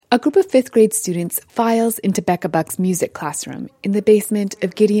A group of fifth-grade students files into Becca Buck's music classroom in the basement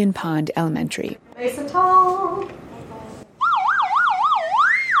of Gideon Pond Elementary. Nice and tall.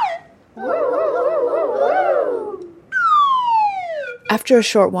 After a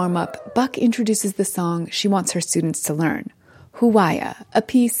short warm-up, Buck introduces the song she wants her students to learn, Huwaya, a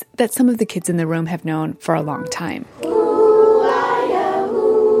piece that some of the kids in the room have known for a long time. Huwaya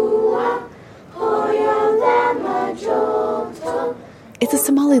Huwa, It's a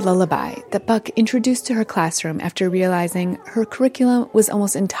Somali lullaby that Buck introduced to her classroom after realizing her curriculum was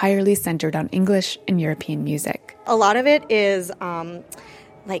almost entirely centered on English and European music. A lot of it is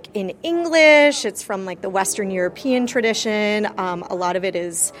like in English. It's from like the Western European tradition. A lot of it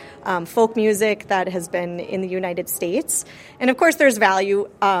is folk music that has been in the United States. And of course there's value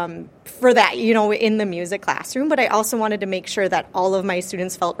for that, in the music classroom. But I also wanted to make sure that all of my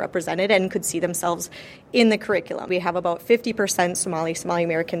students felt represented and could see themselves in the curriculum. We have about 50% Somali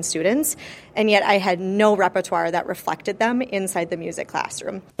American students, and yet I had no repertoire that reflected them inside the music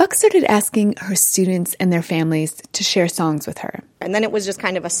classroom. Buck started asking her students and their families to share songs with her. And then it was just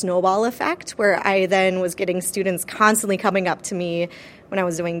kind of a snowball effect where I then was getting students constantly coming up to me when I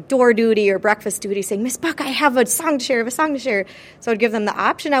was doing door duty or breakfast duty saying, "Miss Buck, I have a song to share, So I'd give them the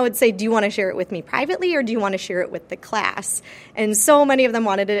option. I would say, do you want to share it with me privately or do you want to share it with the class? And so many of them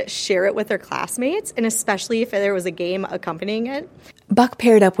wanted to share it with their classmates, and especially if there was a game accompanying it. Buck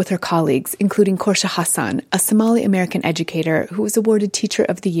paired up with her colleagues, including Qorsho Hassan, a Somali American educator who was awarded Teacher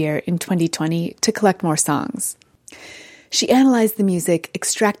of the Year in 2020, to collect more songs. She analyzed the music,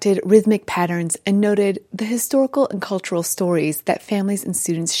 extracted rhythmic patterns, and noted the historical and cultural stories that families and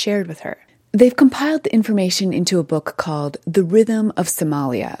students shared with her. They've compiled the information into a book called The Rhythm of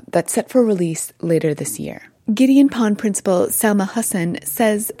Somalia that's set for release later this year. Gideon Pond principal Salma Hussein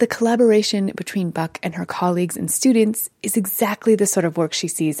says the collaboration between Buck and her colleagues and students is exactly the sort of work she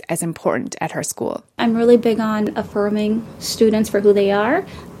sees as important at her school. I'm really big on affirming students for who they are.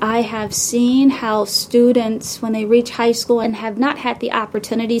 I have seen how students, when they reach high school and have not had the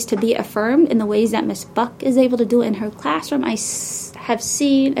opportunities to be affirmed in the ways that Miss Buck is able to do in her classroom, I have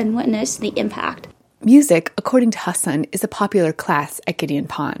seen and witnessed the impact. Music, according to Hassan, is a popular class at Gideon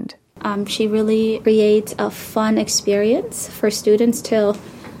Pond. She really creates a fun experience for students to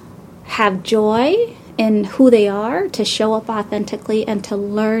have joy in who they are, to show up authentically, and to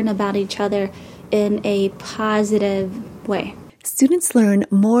learn about each other in a positive way. Students learn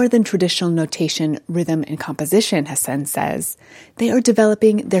more than traditional notation, rhythm, and composition, Hassan says. They are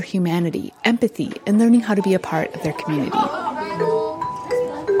developing their humanity, empathy, and learning how to be a part of their community.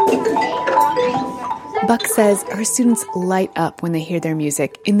 Buck says her students light up when they hear their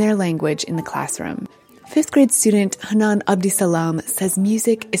music in their language in the classroom. Fifth-grade student Hanan Abdisalaam says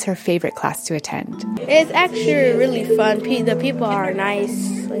music is her favorite class to attend. It's actually really fun. The people are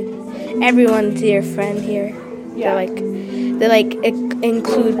nice. Everyone's your friend here. They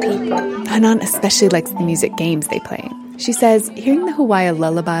include people. Hanan especially likes the music games they play. She says hearing the Huwaya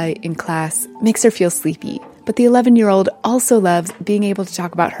lullaby in class makes her feel sleepy. But the 11-year-old also loves being able to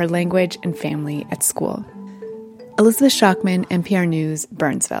talk about her language and family at school. Elizabeth Schachman, NPR News,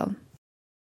 Burnsville.